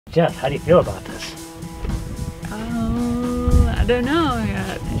Jess, how do you feel about this? Oh, I don't know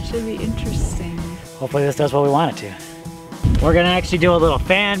yet. It should be interesting. Hopefully this does what we want it to. We're gonna actually do a little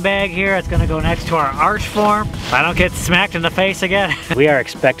fan bag here. It's gonna go next to our arch form. If I don't get smacked in the face again. We are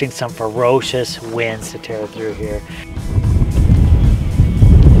expecting some ferocious winds to tear through here.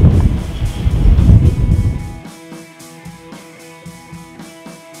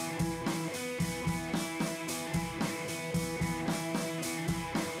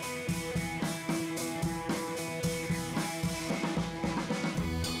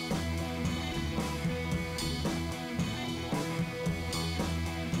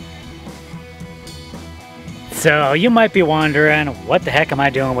 So you might be wondering, what the heck am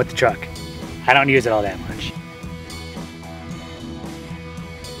I doing with the truck? I don't use it all that much.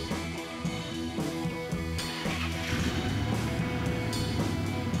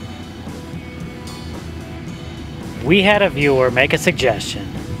 We had a viewer make a suggestion.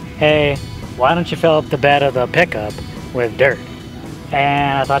 Hey, why don't you fill up the bed of the pickup with dirt?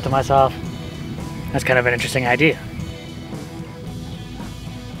 And I thought to myself, that's kind of an interesting idea.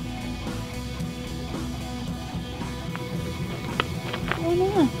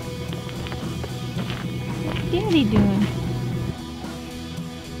 What's Daddy doing?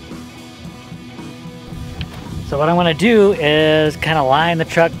 So what I'm going to do is kind of line the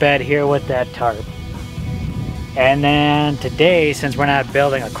truck bed here with that tarp. And then today, since we're not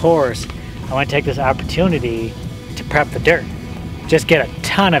building a course, I want to take this opportunity to prep the dirt. Just get a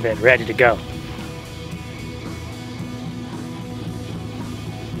ton of it ready to go.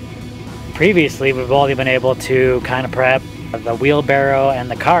 Previously, we've only been able to kind of prep the wheelbarrow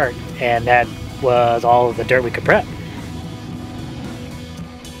and the cart, and that was all of the dirt we could prep.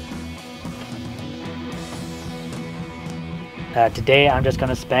 Today I'm just going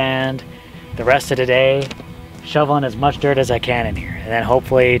to spend the rest of the day shoveling as much dirt as I can in here, and then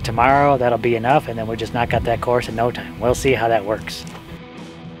hopefully tomorrow that'll be enough, and then we'll just knock out that course in no time. We'll see how that works.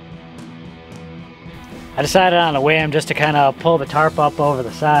 I decided on a whim just to kind of pull the tarp up over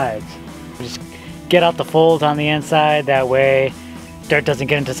the sides. Just get out the folds on the inside, that way dirt doesn't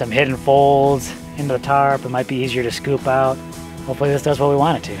get into some hidden folds into the tarp. It might be easier to scoop out. Hopefully this does what we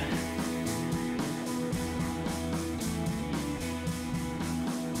want it to.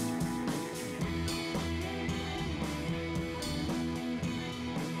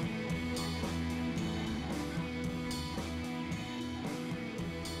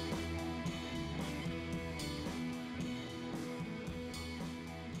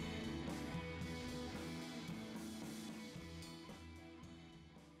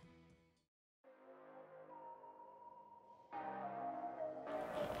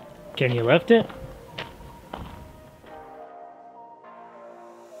 Can you lift it?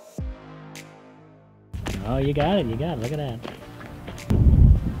 Oh, you got it, look at that.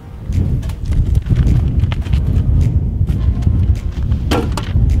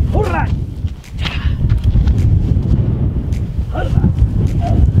 Alright.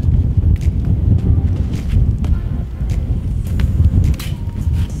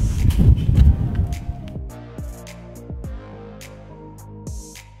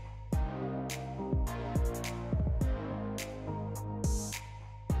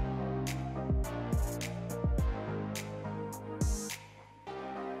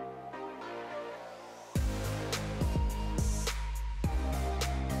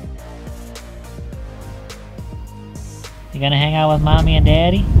 You gonna hang out with Mommy and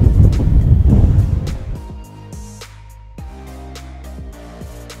Daddy?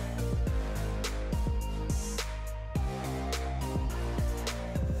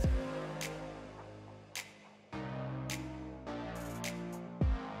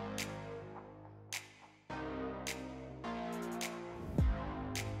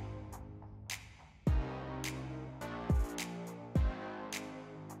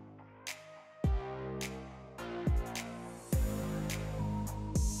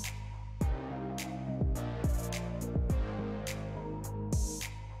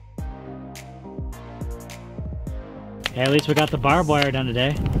 Hey, at least we got the barbed wire done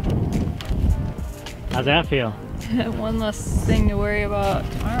today. How's that feel? One less thing to worry about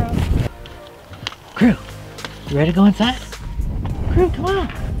tomorrow. Crew, you ready to go inside? Crew, come on,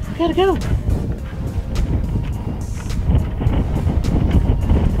 we gotta go.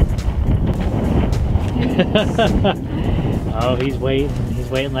 Oh, he's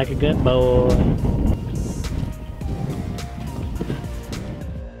waiting like a good boy.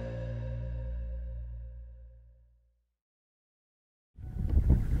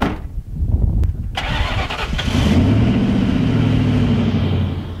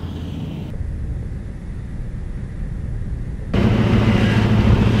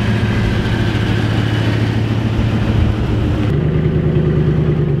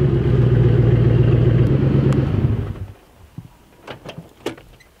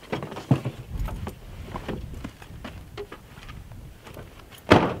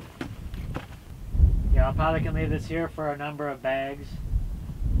 I'm probably gonna leave this here for a number of bags.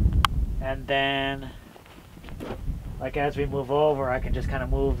 And then, like as we move over, I can just kind of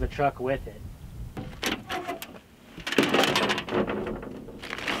move the truck with it.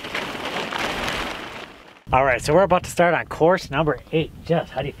 All right, so we're about to start on course number 8.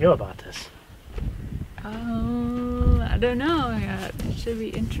 Jess, how do you feel about this? I don't know yet. It should be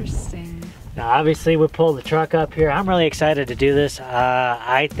interesting. Now, obviously, we pulled the truck up here. I'm really excited to do this.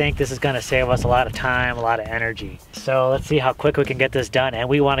 I think this is going to save us a lot of time, a lot of energy. So let's see how quick we can get this done. And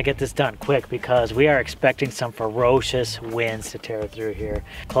we want to get this done quick because we are expecting some ferocious winds to tear through here.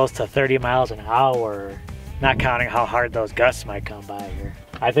 Close to 30 miles an hour, not counting how hard those gusts might come by here.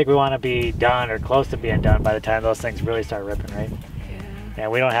 I think we want to be done or close to being done by the time those things really start ripping, right? Yeah.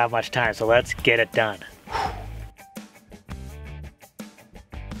 And we don't have much time, so let's get it done.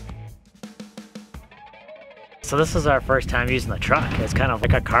 So this is our first time using the truck. It's kind of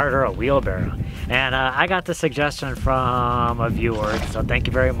like a cart or a wheelbarrow. And I got the suggestion from a viewer, so thank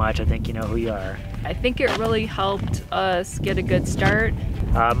you very much. I think you know who you are. I think it really helped us get a good start.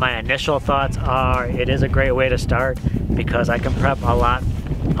 My initial thoughts are it is a great way to start because I can prep a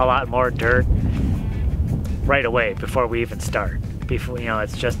lot more dirt right away before we even start. Before, you know,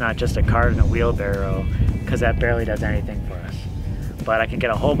 it's just not just a cart and a wheelbarrow because that barely does anything for us. But I can get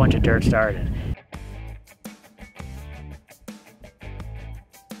a whole bunch of dirt started.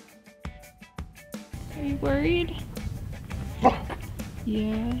 Are you worried?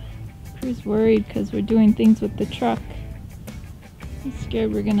 Yeah. Crew's worried because we're doing things with the truck. He's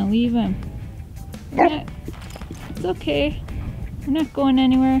scared we're gonna leave him. It's okay. We're not going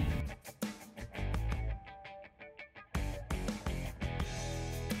anywhere.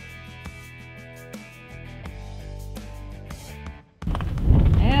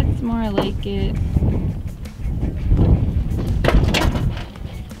 That's more like it.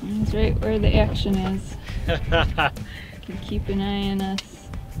 It's right where the action is. Can keep an eye on us.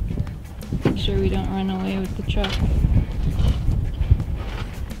 Make sure we don't run away with the truck.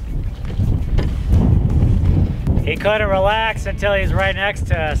 He couldn't relax until he's right next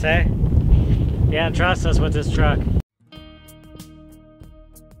to us, eh? Yeah, trust us with this truck.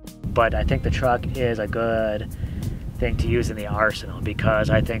 But I think the truck is a good thing to use in the arsenal because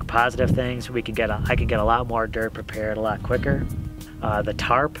I think positive things I can get a lot more dirt prepared a lot quicker. The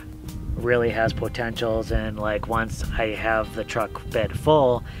tarp really has potentials, and like once I have the truck bed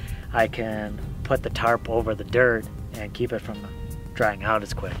full, I can put the tarp over the dirt and keep it from drying out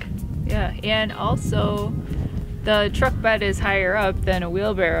as quick. Yeah, and also the truck bed is higher up than a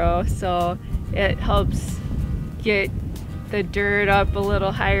wheelbarrow, so it helps get the dirt up a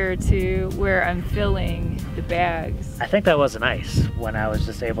little higher to where I'm filling the bags. I think that was nice when I was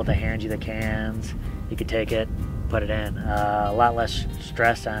just able to hand you the cans. You could take it, put it in. A lot less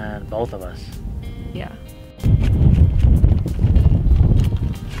stress on both of us. Yeah.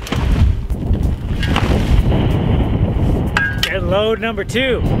 Get load number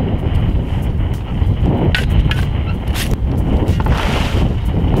 2.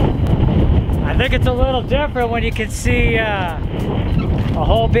 I think it's a little different when you can see a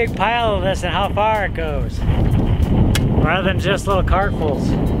whole big pile of this and how far it goes, rather than just little cartfuls.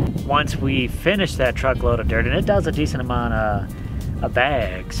 Once we finish that truckload of dirt, and it does a decent amount of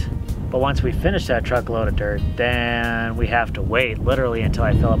bags, but once we finish that truckload of dirt, then we have to wait literally until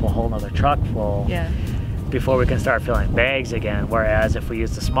I fill up a whole nother truck full. Yeah. Before we can start filling bags again. Whereas if we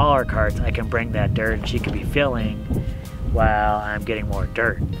use the smaller carts, I can bring that dirt and she can be filling while I'm getting more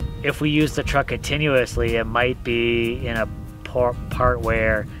dirt. If we use the truck continuously, it might be in a part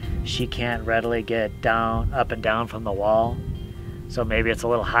where she can't readily get up and down from the wall. So maybe it's a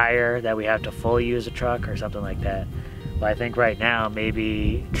little higher that we have to fully use a truck or something like that. But I think right now,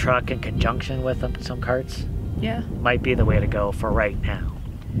 maybe truck in conjunction with some carts, Yeah. might be the way to go for right now,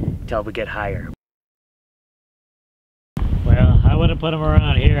 until we get higher. Well, I wouldn't put them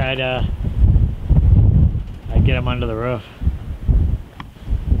around here. I'd get them under the roof.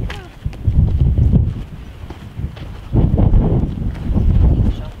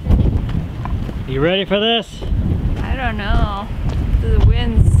 You ready for this? I don't know. The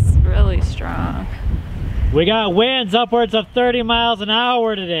wind's really strong. We got winds upwards of 30 miles an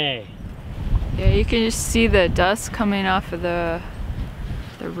hour today. Yeah, you can just see the dust coming off of the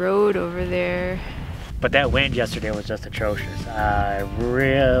road over there. But that wind yesterday was just atrocious. It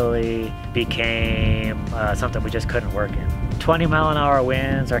really became something we just couldn't work in. 20-mile-an-hour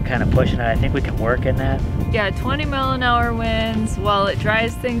winds are kind of pushing it. I think we can work in that. Yeah, 20-mile-an-hour winds. While it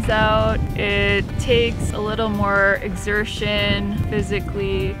dries things out, it takes a little more exertion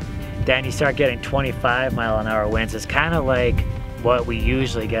physically. Then you start getting 25-mile-an-hour winds. It's kind of like what we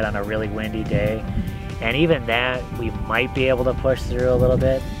usually get on a really windy day. And even that, we might be able to push through a little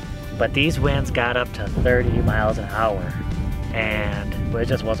bit. But these winds got up to 30 miles an hour, and it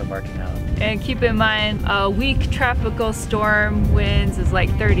just wasn't working out. And keep in mind, a weak tropical storm winds is like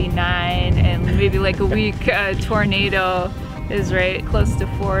 39, and maybe like a weak tornado is right close to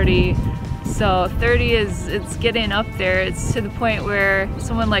 40. So 30 it's getting up there. It's to the point where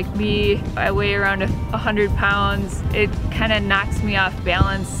someone like me, I weigh around 100 pounds, it kind of knocks me off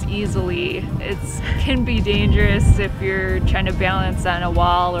balance easily. It can be dangerous if you're trying to balance on a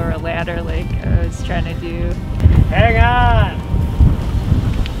wall or a ladder like I was trying to do. Hang on!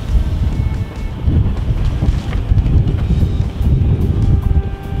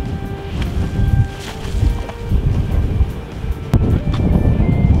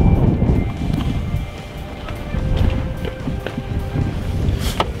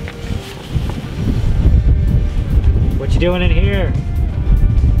 What you doing in here?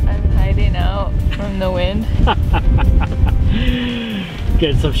 I'm hiding out from the wind.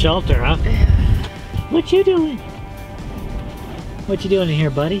 Getting some shelter, huh? What you doing? What you doing in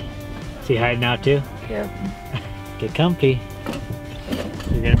here, buddy? Is he hiding out too? Yep. Get comfy.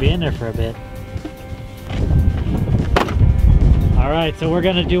 You're gonna be in there for a bit. All right, so we're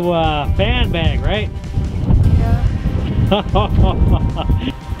gonna do a fan bag, right?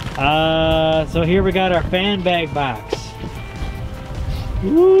 Yeah. So here we got our fan bag box.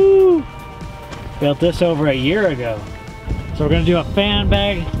 Woo! Built this over a year ago. So we're gonna do a fan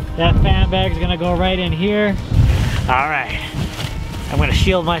bag. That fan bag is gonna go right in here. All right. I'm gonna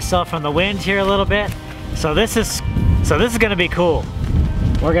shield myself from the wind here a little bit. So this is gonna be cool.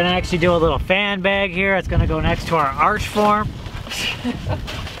 We're gonna actually do a little fan bag here. It's gonna go next to our arch form. If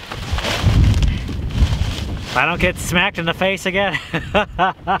I don't get smacked in the face again.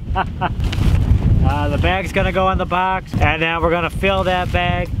 The bag's gonna go in the box, and now we're gonna fill that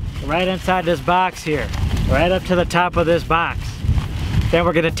bag right inside this box here, right up to the top of this box. Then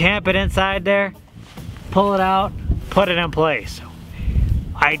we're gonna tamp it inside there, pull it out, put it in place.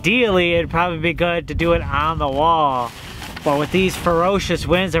 Ideally, it'd probably be good to do it on the wall, but with these ferocious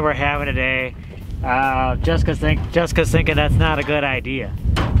winds that we're having today, Jessica's thinking that's not a good idea.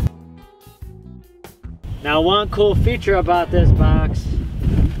 Now, one cool feature about this box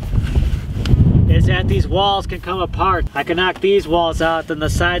is that these walls can come apart. I can knock these walls out, then the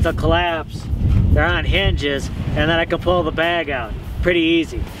sides will collapse. They're on hinges, and then I can pull the bag out. Pretty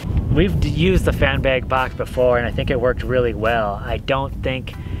easy. We've used the fan bag box before, and I think it worked really well. I don't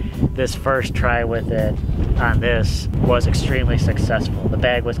think this first try with it on this was extremely successful. The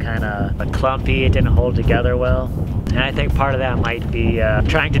bag was kind of clumpy, it didn't hold together well. And I think part of that might be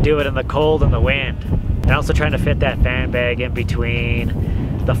trying to do it in the cold and the wind. And also trying to fit that fan bag in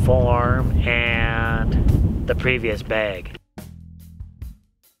between the form and the previous bag.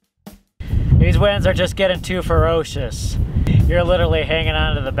 These winds are just getting too ferocious. You're literally hanging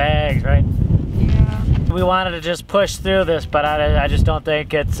onto the bags, right? Yeah. We wanted to just push through this, but I just don't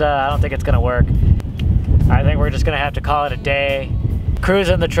think it's gonna work. I think we're just gonna have to call it a day. Cruise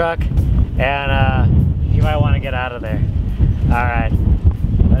in the truck, and you might want to get out of there. All right,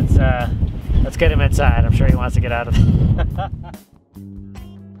 let's get him inside. I'm sure he wants to get out of there.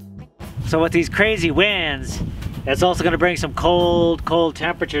 So with these crazy winds, it's also gonna bring some cold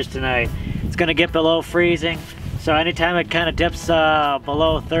temperatures tonight. It's gonna get below freezing. So anytime it kind of dips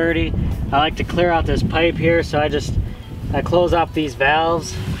below 30, I like to clear out this pipe here. So I close off these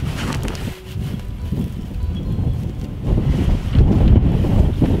valves.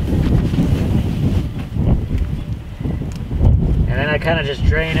 And then I kind of just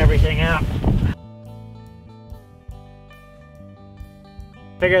drain everything out.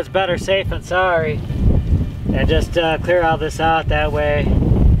 Figure it's better safe than sorry. And just clear all this out, that way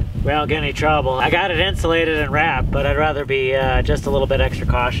we don't get any trouble. I got it insulated and wrapped, but I'd rather be just a little bit extra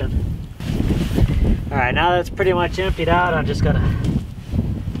caution. All right, now that's pretty much emptied out, I'm just gonna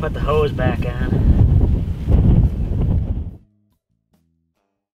put the hose back on.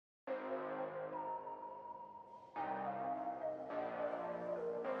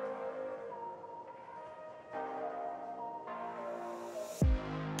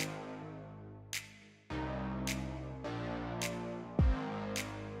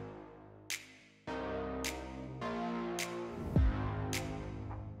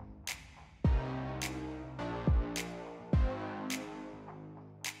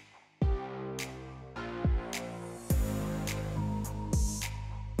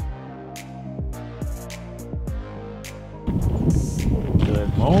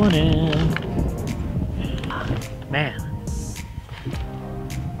 Good morning. Man.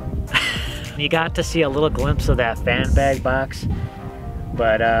 You got to see a little glimpse of that fan bag box,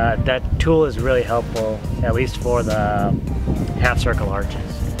 but that tool is really helpful, at least for the half circle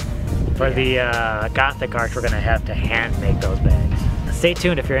arches. For the Gothic arch, we're gonna have to hand make those bags. Stay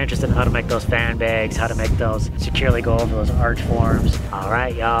tuned if you're interested in how to make those fan bags, how to make those securely go over those arch forms. All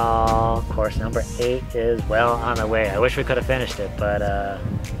right, y'all, course number 8 is well on the way. I wish we could have finished it, but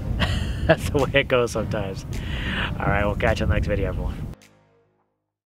that's the way it goes sometimes. All right, we'll catch you in the next video, everyone.